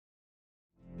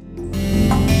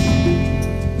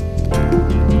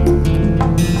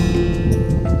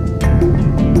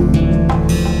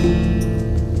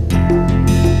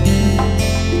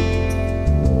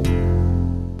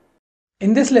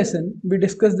In this lesson, we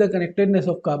discuss the connectedness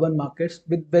of carbon markets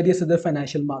with various other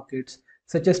financial markets,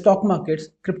 such as stock markets,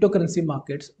 cryptocurrency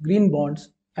markets, green bonds,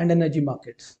 and energy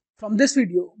markets. From this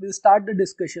video, we'll start the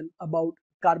discussion about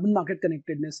carbon market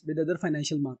connectedness with other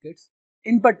financial markets.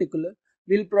 In particular,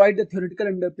 we'll provide the theoretical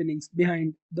underpinnings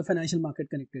behind the financial market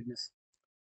connectedness.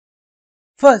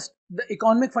 First, the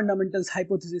economic fundamentals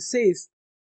hypothesis says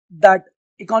that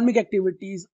economic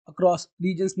activities across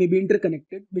regions may be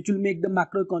interconnected, which will make the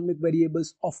macroeconomic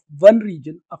variables of one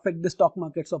region affect the stock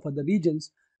markets of other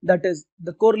regions. That is,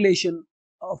 the correlation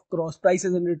of cross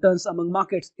prices and returns among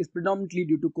markets is predominantly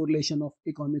due to correlation of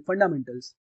economic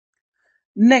fundamentals.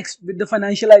 Next, with the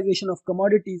financialization of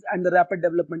commodities and the rapid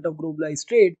development of globalized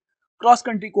trade,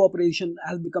 cross-country cooperation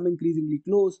has become increasingly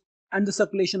close, and the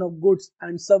circulation of goods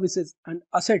and services and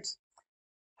assets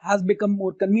has become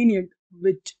more convenient,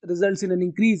 which results in an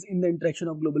increase in the interaction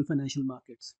of global financial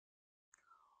markets.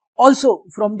 Also,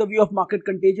 from the view of market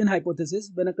contagion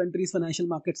hypothesis, when a country's financial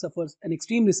market suffers an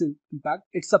extreme risk impact,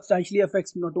 it substantially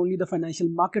affects not only the financial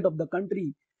market of the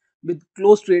country with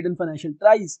close trade and financial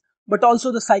ties, but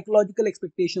also the psychological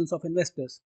expectations of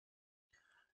investors.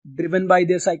 Driven by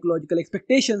their psychological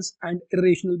expectations and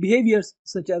irrational behaviors,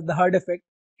 such as the herd effect,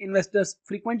 investors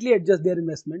frequently adjust their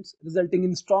investments, resulting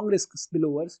in strong risk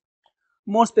spillovers,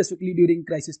 more specifically during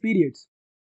crisis periods.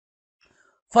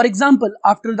 For example,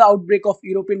 after the outbreak of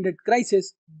European debt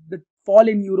crisis, the fall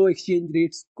in euro exchange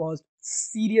rates caused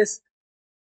serious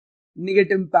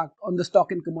negative impact on the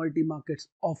stock and commodity markets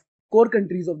of core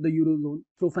countries of the eurozone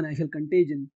through financial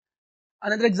contagion.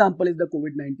 Another example is the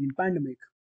COVID-19 pandemic.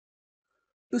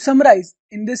 To summarize,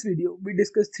 in this video, we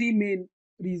discussed three main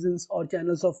reasons or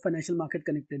channels of financial market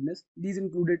connectedness. These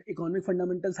included economic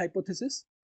fundamentals hypothesis,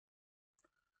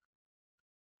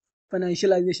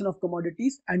 financialization of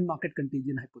commodities, and market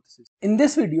contagion hypothesis. In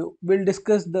this video, we'll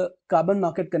discuss the carbon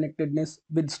market connectedness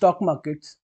with stock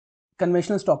markets,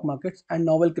 conventional stock markets, and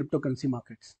novel cryptocurrency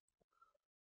markets.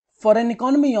 For an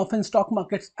economy, often stock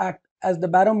markets act as the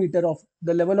barometer of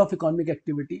the level of economic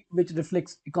activity, which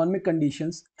reflects economic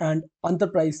conditions and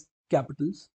enterprise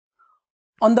capitals.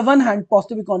 On the one hand,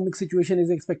 positive economic situation is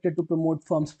expected to promote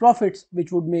firms' profits,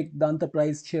 which would make the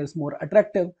enterprise shares more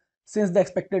attractive, since the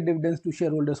expected dividends to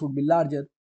shareholders would be larger.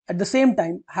 At the same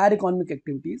time, higher economic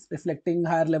activities, reflecting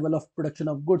higher level of production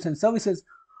of goods and services,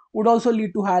 would also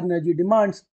lead to higher energy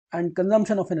demands and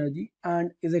consumption of energy,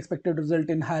 and is expected to result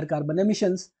in higher carbon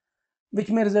emissions, which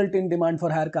may result in demand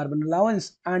for higher carbon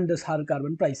allowance and thus higher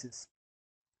carbon prices.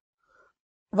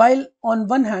 While on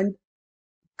one hand,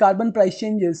 carbon price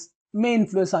changes may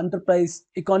influence enterprise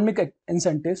economic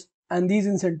incentives, and these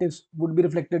incentives would be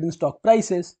reflected in stock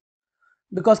prices,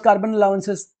 because carbon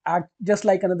allowances act just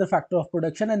like another factor of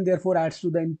production and therefore adds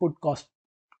to the input cost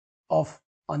of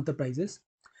enterprises.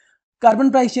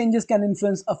 Carbon price changes can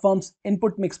influence a firm's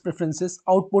input mix preferences,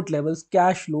 output levels,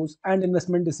 cash flows, and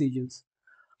investment decisions.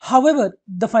 However,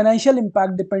 the financial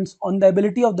impact depends on the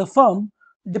ability of the firm,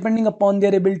 depending upon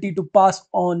their ability to pass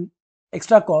on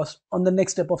extra costs on the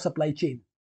next step of supply chain.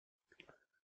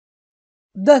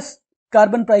 Thus,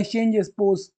 carbon price changes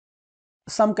pose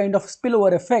some kind of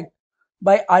spillover effect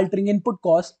by altering input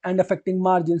costs and affecting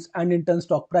margins and in turn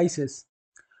stock prices.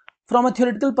 From a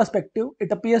theoretical perspective,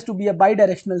 it appears to be a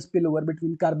bidirectional spillover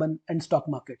between carbon and stock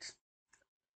markets.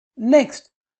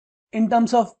 Next, in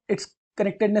terms of its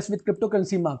connectedness with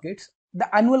cryptocurrency markets, the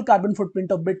annual carbon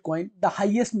footprint of Bitcoin, the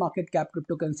highest market cap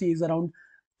cryptocurrency, is around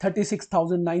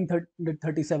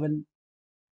 36,937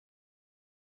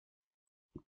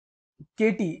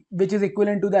 KT, which is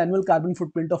equivalent to the annual carbon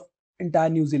footprint of entire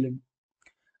New Zealand.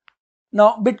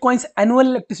 Now, Bitcoin's annual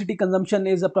electricity consumption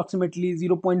is approximately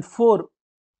 0.4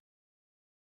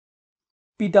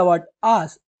 petawatt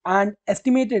hours, and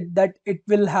estimated that it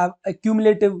will have a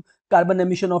cumulative carbon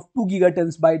emission of 2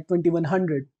 gigatons by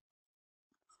 2100.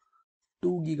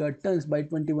 2 gigatons by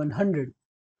 2100.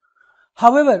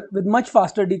 However, with much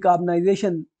faster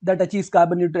decarbonization that achieves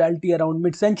carbon neutrality around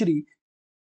mid-century,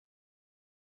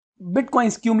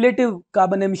 Bitcoin's cumulative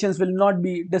carbon emissions will not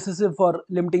be decisive for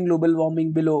limiting global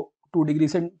warming below 2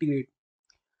 degrees centigrade.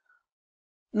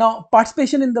 Now,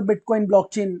 participation in the Bitcoin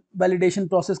blockchain validation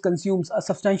process consumes a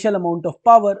substantial amount of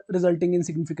power, resulting in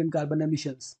significant carbon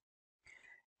emissions.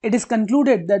 It is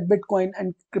concluded that Bitcoin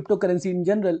and cryptocurrency in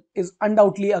general is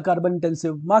undoubtedly a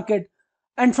carbon-intensive market,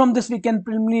 and from this we can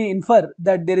preliminarily infer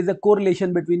that there is a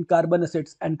correlation between carbon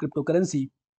assets and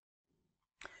cryptocurrency.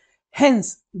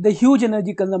 Hence, the huge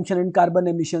energy consumption and carbon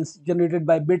emissions generated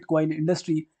by Bitcoin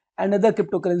industry and other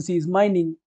cryptocurrencies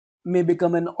mining may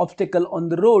become an obstacle on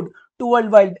the road to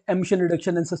worldwide emission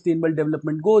reduction and sustainable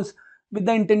development goals, with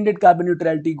the intended carbon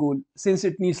neutrality goal, since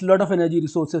it needs a lot of energy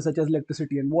resources such as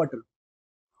electricity and water.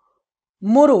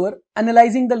 Moreover,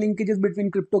 analyzing the linkages between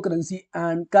cryptocurrency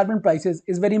and carbon prices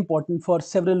is very important for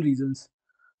several reasons.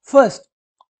 First,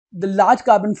 the large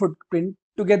carbon footprint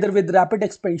together with rapid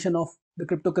expansion of the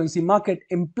cryptocurrency market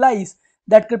implies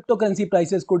that cryptocurrency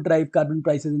prices could drive carbon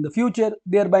prices in the future,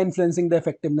 thereby influencing the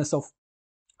effectiveness of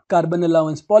carbon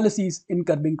allowance policies in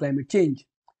curbing climate change.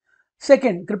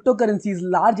 Second, cryptocurrency's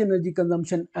large energy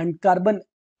consumption and carbon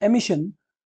emission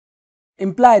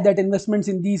imply that investments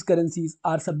in these currencies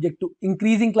are subject to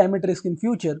increasing climate risk in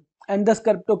future, and thus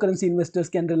cryptocurrency investors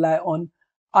can rely on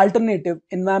alternative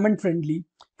environment friendly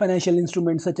financial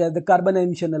instruments such as the carbon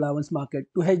emission allowance market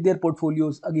to hedge their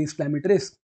portfolios against climate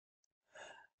risk.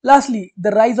 Lastly,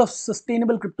 the rise of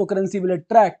sustainable cryptocurrency will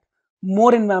attract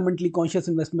more environmentally conscious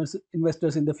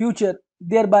investors in the future,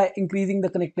 thereby increasing the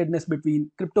connectedness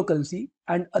between cryptocurrency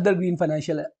and other green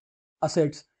financial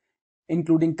assets,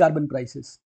 including carbon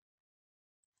prices.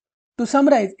 To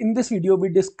summarize, in this video, we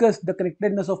discussed the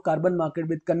connectedness of carbon market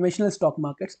with conventional stock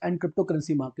markets and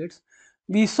cryptocurrency markets.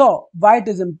 We saw why it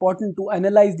is important to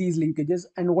analyze these linkages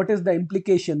and what is the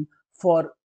implication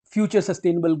for future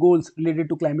sustainable goals related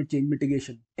to climate change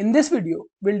mitigation. In this video,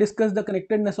 we'll discuss the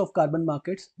connectedness of carbon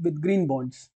markets with green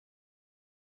bonds.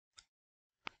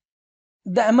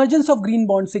 The emergence of green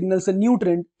bonds signals a new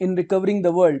trend in recovering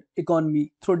the world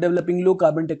economy through developing low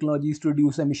carbon technologies to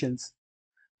reduce emissions.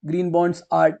 Green bonds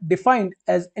are defined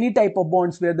as any type of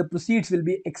bonds where the proceeds will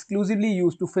be exclusively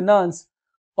used to finance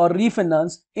or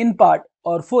refinance in part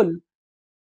or full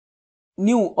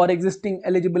new or existing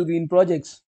eligible green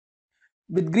projects.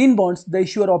 With green bonds, the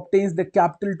issuer obtains the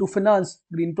capital to finance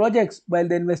green projects while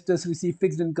the investors receive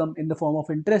fixed income in the form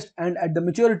of interest, and at the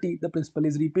maturity, the principal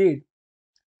is repaid.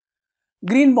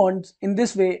 Green bonds in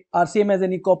this way are same as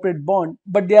any corporate bond,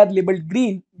 but they are labeled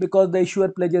green because the issuer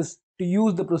pledges to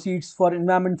use the proceeds for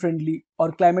environment friendly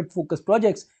or climate focused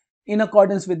projects in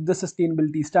accordance with the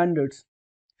sustainability standards.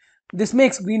 This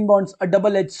makes green bonds a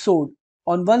double-edged sword.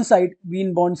 On one side,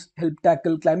 green bonds help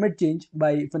tackle climate change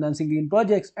by financing green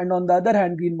projects, and on the other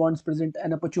hand, green bonds present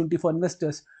an opportunity for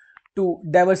investors to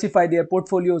diversify their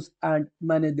portfolios and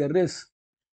manage their risks.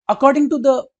 According to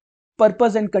the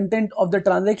purpose and content of the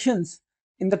transactions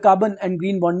in the carbon and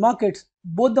green bond markets,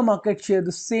 both the markets share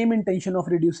the same intention of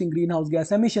reducing greenhouse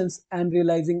gas emissions and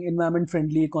realizing environment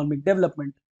friendly economic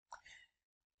development.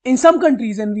 In some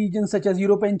countries and regions such as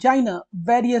Europe and China,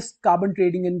 various carbon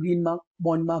trading and green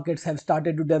bond markets have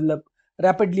started to develop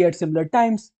rapidly at similar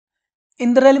times.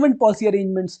 In the relevant policy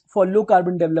arrangements for low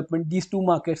carbon development, these two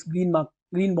markets, green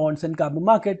bonds and carbon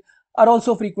market, are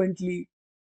also frequently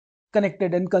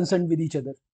connected and concerned with each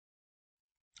other.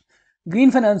 Green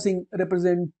financing,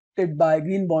 represented by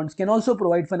green bonds, can also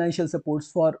provide financial supports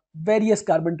for various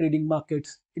carbon trading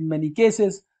markets in many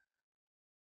cases,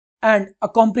 and a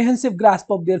comprehensive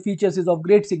grasp of their features is of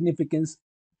great significance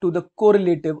to the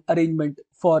correlative arrangement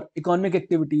for economic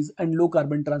activities and low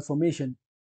carbon transformation.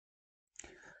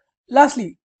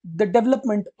 Lastly, the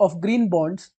development of green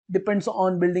bonds depends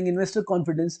on building investor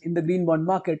confidence in the green bond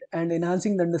market and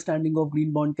enhancing the understanding of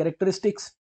green bond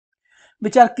characteristics,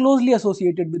 which are closely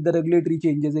associated with the regulatory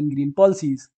changes in green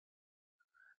policies.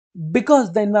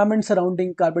 Because the environment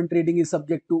surrounding carbon trading is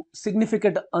subject to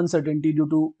significant uncertainty due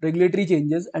to regulatory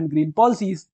changes and green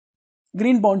policies,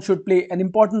 green bonds should play an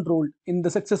important role in the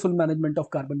successful management of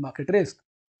carbon market risk.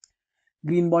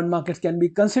 Green bond markets can be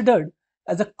considered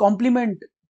as a complement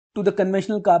to the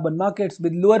conventional carbon markets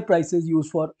with lower prices used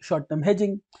for short-term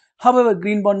hedging. However,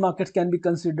 green bond markets can be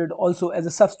considered also as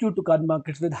a substitute to carbon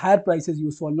markets with higher prices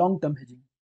used for long-term hedging.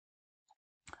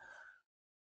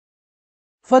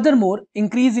 Furthermore,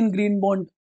 increase in green bond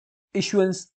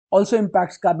issuance also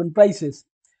impacts carbon prices.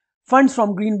 Funds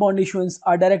from green bond issuance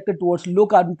are directed towards low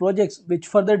carbon projects, which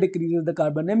further decreases the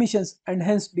carbon emissions and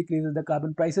hence decreases the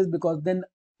carbon prices, because then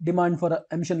demand for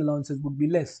emission allowances would be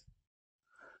less.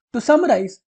 To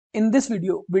summarize, in this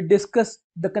video, we discussed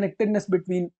the connectedness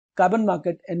between carbon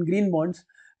market and green bonds.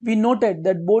 We noted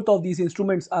that both of these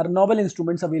instruments are novel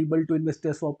instruments available to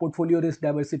investors for portfolio risk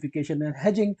diversification and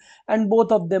hedging, and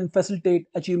both of them facilitate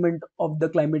achievement of the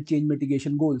climate change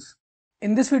mitigation goals.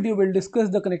 In this video, we'll discuss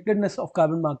the connectedness of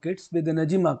carbon markets with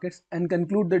energy markets and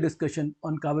conclude the discussion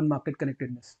on carbon market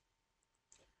connectedness.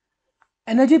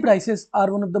 Energy prices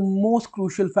are one of the most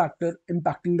crucial factors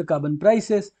impacting the carbon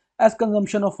prices, as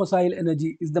consumption of fossil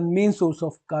energy is the main source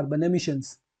of carbon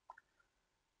emissions.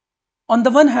 On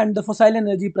the one hand, the fossil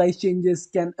energy price changes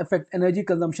can affect energy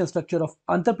consumption structure of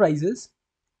enterprises,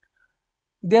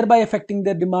 thereby affecting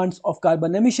their demands of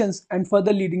carbon emissions and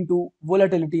further leading to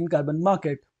volatility in carbon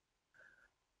market.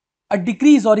 A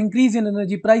decrease or increase in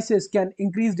energy prices can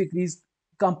decrease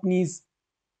companies'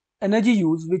 energy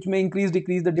use, which may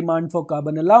decrease the demand for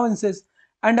carbon allowances,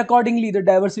 and accordingly, the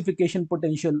diversification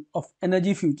potential of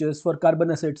energy futures for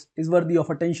carbon assets is worthy of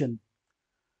attention.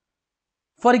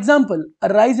 For example, a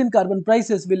rise in carbon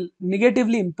prices will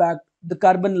negatively impact the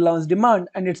carbon allowance demand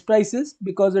and its prices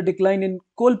because a decline in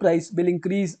coal price will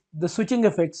increase the switching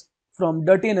effects from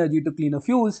dirty energy to cleaner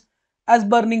fuels, as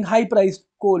burning high priced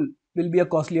coal will be a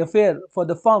costly affair for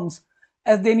the firms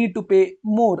as they need to pay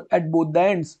more at both the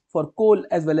ends for coal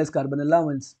as well as carbon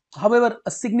allowance. However,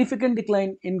 a significant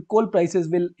decline in coal prices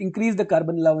will increase the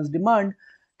carbon allowance demand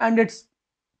and its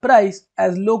price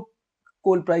as low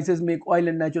coal prices make oil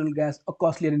and natural gas a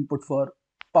costlier input for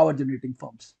power generating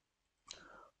firms.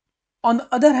 On the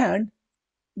other hand,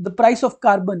 the price of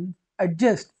carbon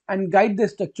adjusts and guide the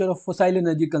structure of fossil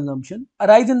energy consumption. A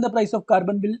rise in the price of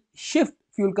carbon will shift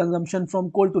fuel consumption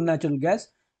from coal to natural gas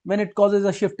when it causes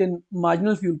a shift in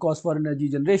marginal fuel cost for energy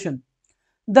generation.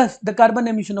 Thus, the carbon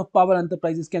emission of power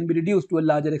enterprises can be reduced to a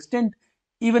larger extent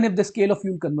even if the scale of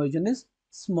fuel conversion is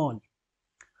small.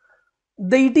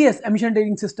 The ETS emission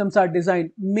trading systems are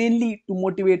designed mainly to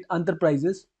motivate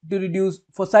enterprises to reduce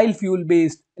fossil fuel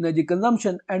based energy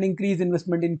consumption and increase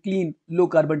investment in clean, low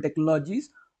carbon technologies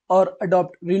or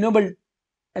adopt renewable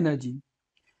energy.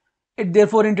 It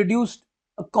therefore introduced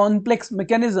a complex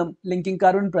mechanism linking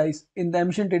carbon price in the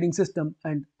emission trading system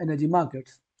and energy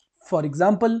markets. For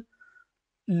example,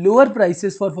 lower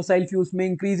prices for fossil fuels may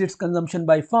increase its consumption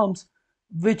by firms,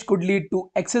 which could lead to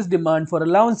excess demand for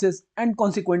allowances and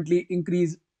consequently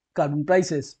increase carbon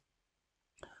prices.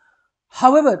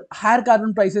 However, higher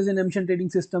carbon prices in emission trading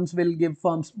systems will give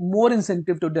firms more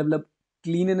incentive to develop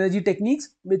clean energy techniques,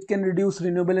 which can reduce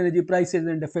renewable energy prices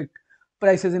and affect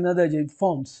prices in other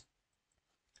forms.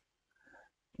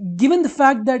 Given the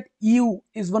fact that EU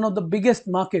is one of the biggest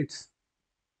markets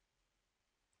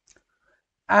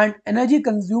and energy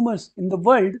consumers in the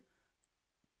world,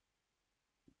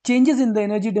 changes in the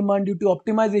energy demand due to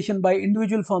optimization by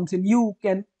individual firms in EU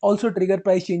can also trigger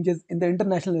price changes in the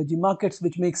international energy markets,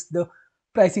 which makes the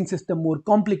pricing system more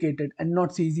complicated and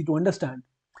not so easy to understand.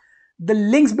 The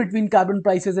links between carbon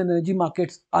prices and energy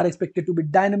markets are expected to be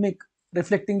dynamic,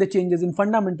 reflecting the changes in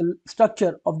fundamental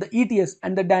structure of the ETS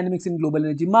and the dynamics in global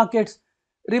energy markets.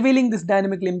 Revealing this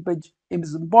dynamic linkage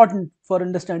is important for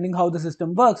understanding how the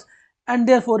system works, and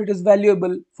therefore it is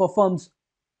valuable for firms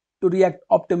to react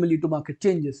optimally to market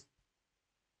changes.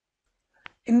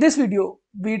 In this video,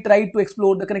 we tried to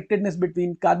explore the connectedness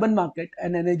between carbon market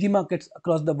and energy markets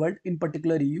across the world, in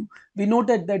particular EU. We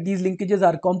noted that these linkages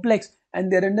are complex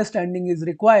and their understanding is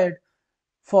required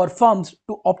for firms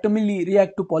to optimally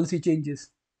react to policy changes.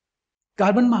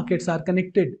 Carbon markets are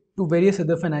connected to various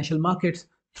other financial markets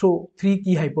through three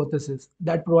key hypotheses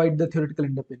that provide the theoretical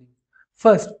underpinning.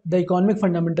 First, the economic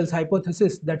fundamentals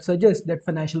hypothesis that suggests that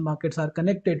financial markets are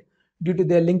connected due to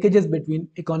their linkages between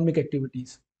economic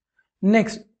activities.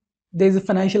 Next, there is a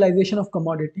financialization of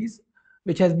commodities,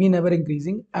 which has been ever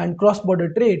increasing, and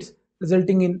cross-border trades,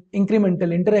 resulting in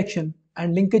incremental interaction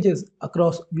and linkages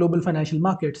across global financial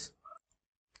markets.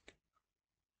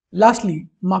 Lastly,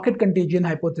 market contagion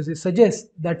hypothesis suggests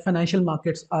that financial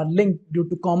markets are linked due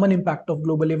to common impact of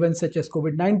global events such as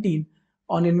COVID-19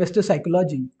 on investor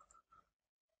psychology.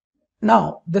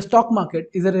 Now, the stock market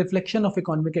is a reflection of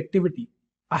economic activity.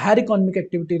 A higher economic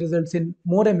activity results in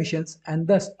more emissions and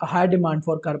thus a higher demand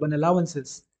for carbon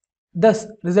allowances, thus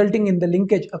resulting in the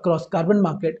linkage across carbon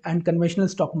market and conventional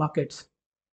stock markets.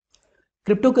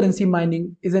 Cryptocurrency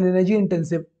mining is an energy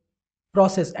intensive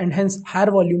process and hence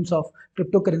higher volumes of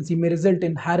cryptocurrency may result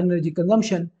in higher energy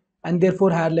consumption and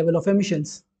therefore higher level of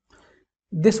emissions.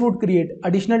 This would create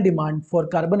additional demand for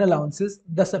carbon allowances,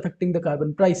 thus affecting the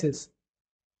carbon prices.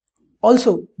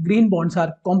 Also, green bonds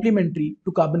are complementary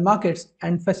to carbon markets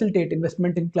and facilitate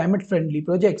investment in climate-friendly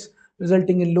projects,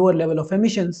 resulting in lower level of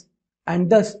emissions and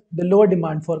thus the lower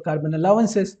demand for carbon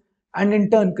allowances and in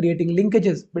turn creating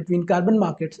linkages between carbon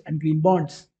markets and green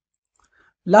bonds.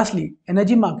 Lastly,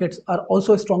 energy markets are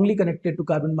also strongly connected to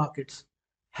carbon markets.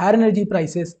 Higher energy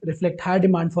prices reflect higher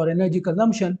demand for energy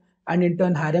consumption and in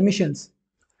turn higher emissions.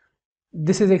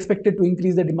 This is expected to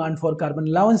increase the demand for carbon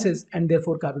allowances and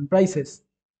therefore carbon prices.